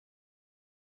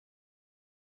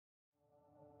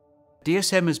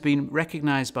DSM has been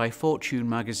recognised by Fortune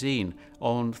magazine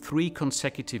on 3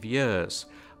 consecutive years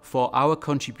for our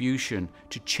contribution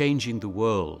to changing the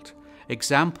world.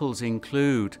 Examples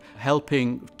include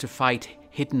helping to fight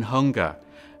hidden hunger.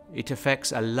 It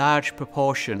affects a large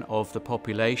proportion of the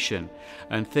population,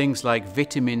 and things like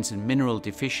vitamins and mineral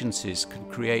deficiencies can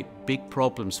create big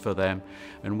problems for them,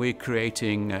 and we're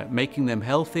making them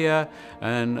healthier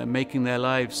and making their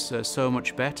lives so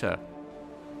much better.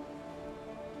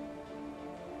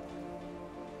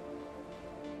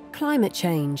 Climate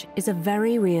change is a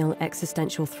very real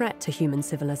existential threat to human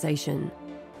civilization.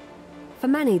 For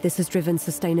many, this has driven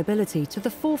sustainability to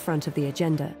the forefront of the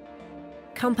agenda.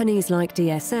 Companies like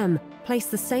DSM place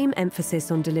the same emphasis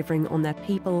on delivering on their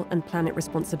people and planet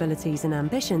responsibilities and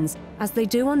ambitions as they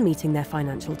do on meeting their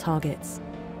financial targets.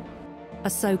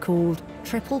 A so-called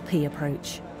triple P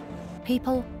approach: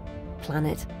 people,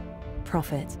 planet,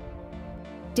 profit.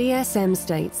 DSM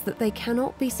states that they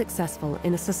cannot be successful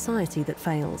in a society that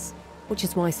fails, which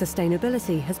is why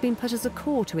sustainability has been put as a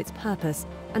core to its purpose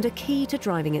and a key to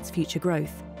driving its future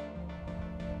growth.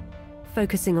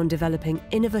 Focusing on developing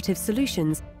innovative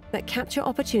solutions that capture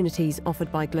opportunities offered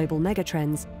by global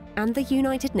megatrends and the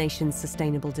United Nations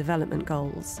Sustainable Development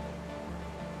Goals.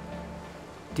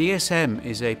 DSM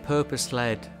is a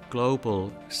purpose-led,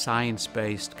 global,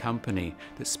 science-based company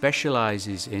that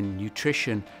specialises in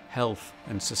nutrition, health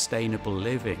and sustainable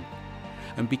living.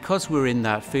 And because we're in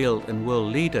that field and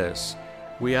world leaders,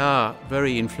 we are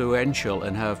very influential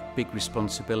and have big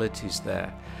responsibilities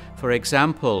there. For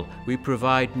example, we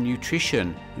provide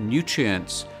nutrition and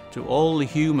nutrients to all the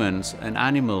humans and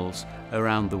animals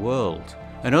around the world.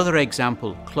 Another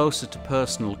example, closer to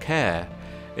personal care,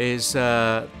 is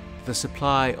the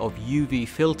supply of UV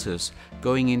filters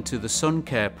going into the sun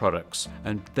care products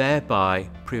and thereby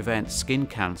prevent skin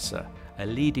cancer, a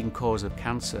leading cause of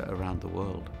cancer around the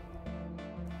world.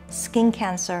 Skin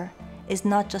cancer is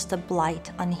not just a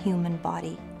blight on the human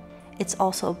body, it's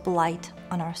also a blight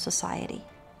on our society.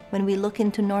 When we look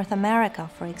into North America,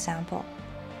 for example,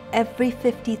 every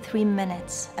 53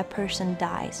 minutes a person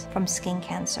dies from skin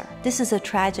cancer. This is a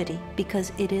tragedy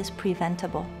because it is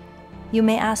preventable. You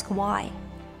may ask why.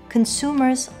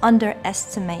 Consumers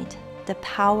underestimate the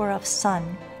power of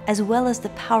sun as well as the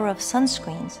power of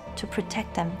sunscreens to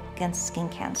protect them against skin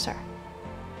cancer.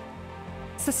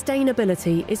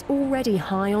 Sustainability is already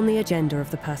high on the agenda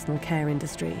of the personal care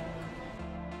industry.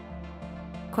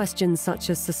 Questions such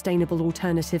as sustainable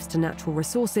alternatives to natural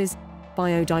resources,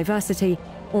 biodiversity,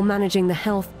 or managing the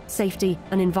health, safety,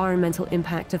 and environmental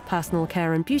impact of personal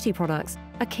care and beauty products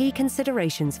are key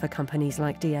considerations for companies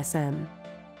like DSM.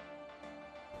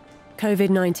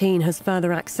 COVID-19 has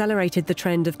further accelerated the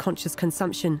trend of conscious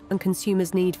consumption and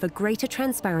consumers' need for greater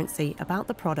transparency about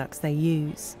the products they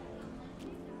use.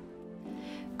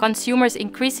 Consumers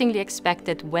increasingly expect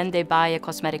that when they buy a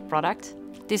cosmetic product,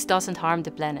 this doesn't harm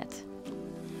the planet.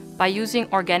 By using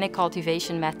organic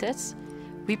cultivation methods,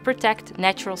 we protect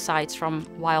natural sites from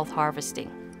wild harvesting,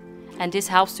 and this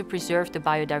helps to preserve the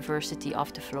biodiversity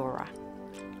of the flora.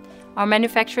 Our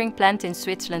manufacturing plant in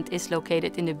Switzerland is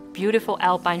located in the beautiful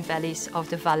alpine valleys of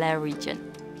the Valais region,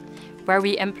 where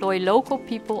we employ local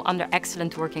people under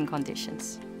excellent working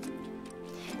conditions.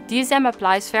 DSM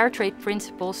applies fair trade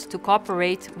principles to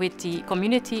cooperate with the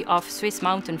community of Swiss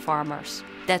mountain farmers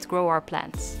that grow our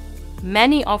plants,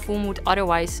 many of whom would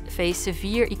otherwise face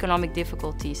severe economic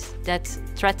difficulties that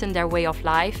threaten their way of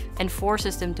life and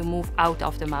forces them to move out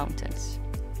of the mountains.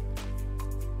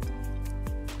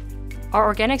 Our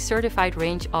organic certified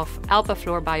range of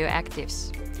AlpaFluor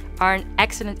bioactives are an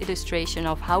excellent illustration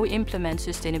of how we implement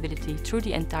sustainability through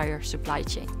the entire supply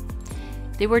chain.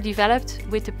 They were developed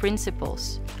with the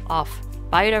principles of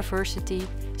biodiversity,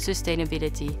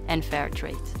 sustainability, and fair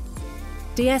trade.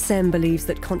 DSM believes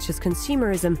that conscious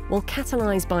consumerism will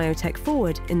catalyse biotech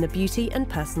forward in the beauty and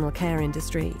personal care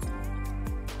industry.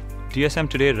 DSM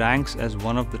today ranks as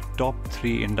one of the top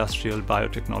 3 industrial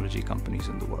biotechnology companies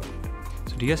in the world.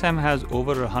 So DSM has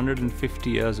over 150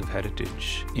 years of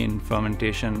heritage in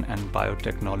fermentation and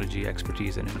biotechnology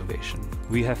expertise and innovation.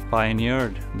 We have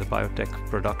pioneered the biotech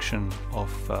production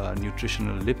of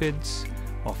nutritional lipids,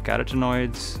 of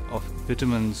carotenoids, of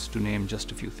vitamins, to name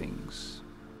just a few things.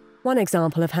 One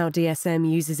example of how DSM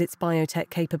uses its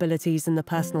biotech capabilities in the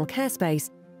personal care space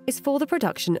is for the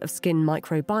production of skin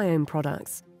microbiome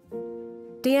products.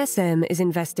 DSM is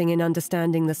investing in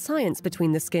understanding the science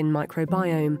between the skin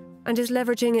microbiome and is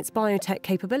leveraging its biotech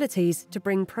capabilities to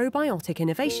bring probiotic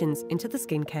innovations into the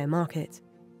skincare market.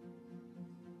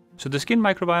 So the skin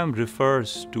microbiome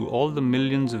refers to all the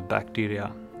millions of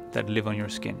bacteria that live on your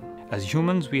skin. As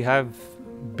humans, we have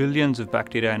billions of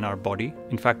bacteria in our body,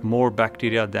 in fact more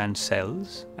bacteria than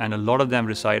cells, and a lot of them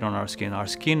reside on our skin. Our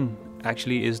skin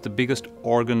actually is the biggest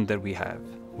organ that we have.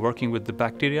 Working with the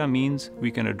bacteria means we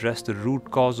can address the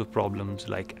root cause of problems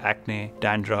like acne,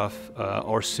 dandruff,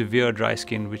 or severe dry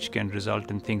skin, which can result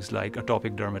in things like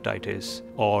atopic dermatitis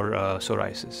or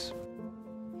psoriasis.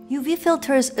 UV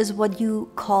filters is what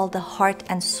you call the heart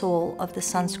and soul of the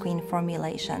sunscreen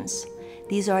formulations.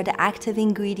 These are the active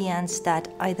ingredients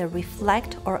that either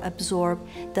reflect or absorb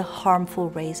the harmful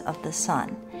rays of the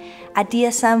sun. At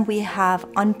DSM, we have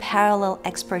unparalleled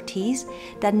expertise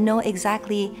that know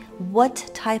exactly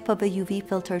what type of a UV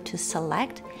filter to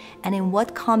select and in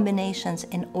what combinations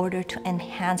in order to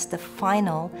enhance the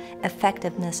final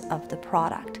effectiveness of the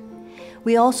product.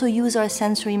 We also use our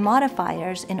sensory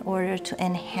modifiers in order to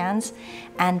enhance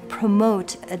and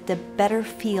promote the better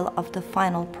feel of the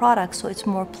final product so it's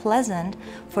more pleasant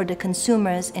for the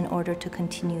consumers in order to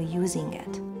continue using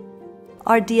it.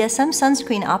 Our DSM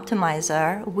Sunscreen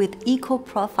Optimizer with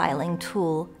eco-profiling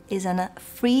tool is a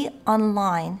free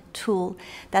online tool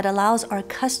that allows our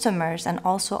customers and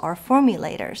also our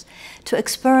formulators to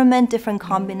experiment different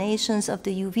combinations of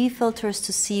the UV filters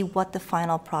to see what the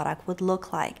final product would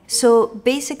look like. So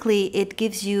basically, it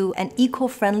gives you an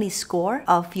eco-friendly score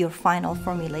of your final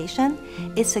formulation.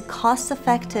 It's a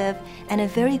cost-effective and a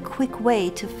very quick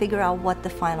way to figure out what the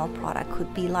final product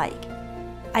could be like.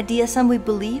 At DSM, we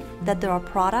believe that there are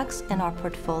products in our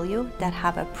portfolio that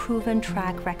have a proven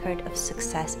track record of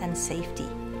success and safety.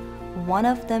 One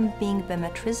of them being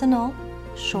bemetrizanol,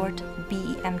 short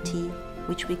BEMT,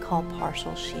 which we call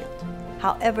partial shield.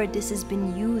 However, this has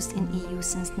been used in EU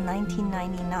since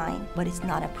 1999, but it's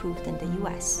not approved in the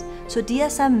US. So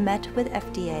DSM met with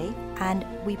FDA and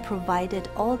we provided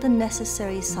all the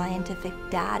necessary scientific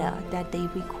data that they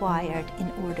required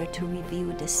in order to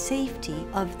review the safety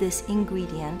of this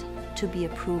ingredient to be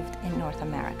approved in North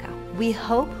America. We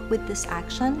hope with this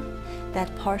action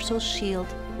that partial shield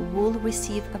will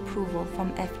receive approval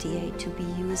from FDA to be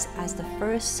used as the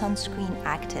first sunscreen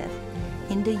active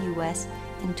in the US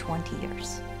in 20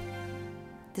 years.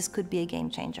 This could be a game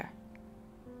changer.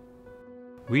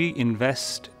 We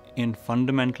invest in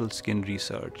fundamental skin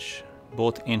research,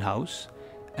 both in-house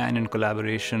and in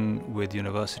collaboration with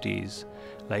universities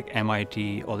like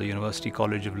MIT or the University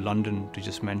College of London, to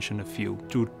just mention a few,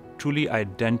 to truly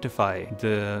identify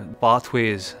the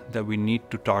pathways that we need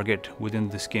to target within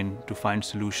the skin to find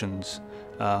solutions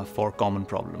for common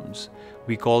problems.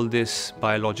 We call this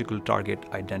biological target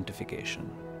identification.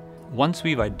 Once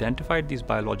we've identified these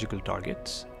biological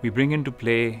targets, we bring into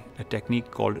play a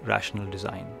technique called rational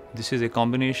design. This is a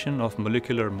combination of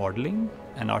molecular modeling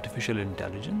and artificial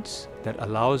intelligence that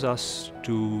allows us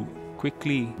to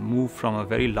quickly move from a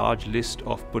very large list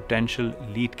of potential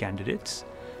lead candidates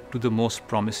to the most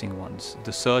promising ones,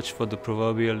 the search for the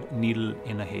proverbial needle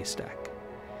in a haystack.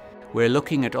 We're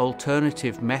looking at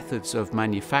alternative methods of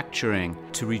manufacturing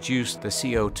to reduce the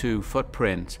CO2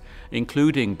 footprint,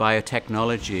 including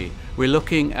biotechnology. We're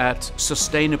looking at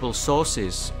sustainable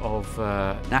sources of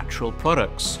natural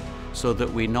products so that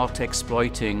we're not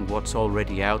exploiting what's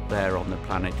already out there on the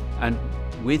planet. And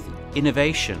with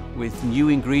innovation, with new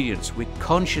ingredients, we're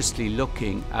consciously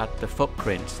looking at the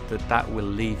footprint that will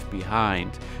leave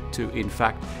behind to, in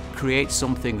fact, create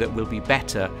something that will be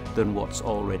better than what's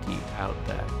already out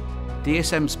there.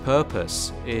 DSM's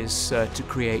purpose is to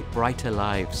create brighter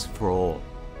lives for all.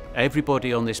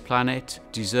 Everybody on this planet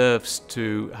deserves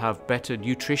to have better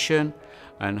nutrition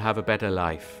and have a better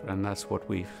life, and that's what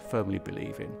we firmly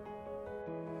believe in.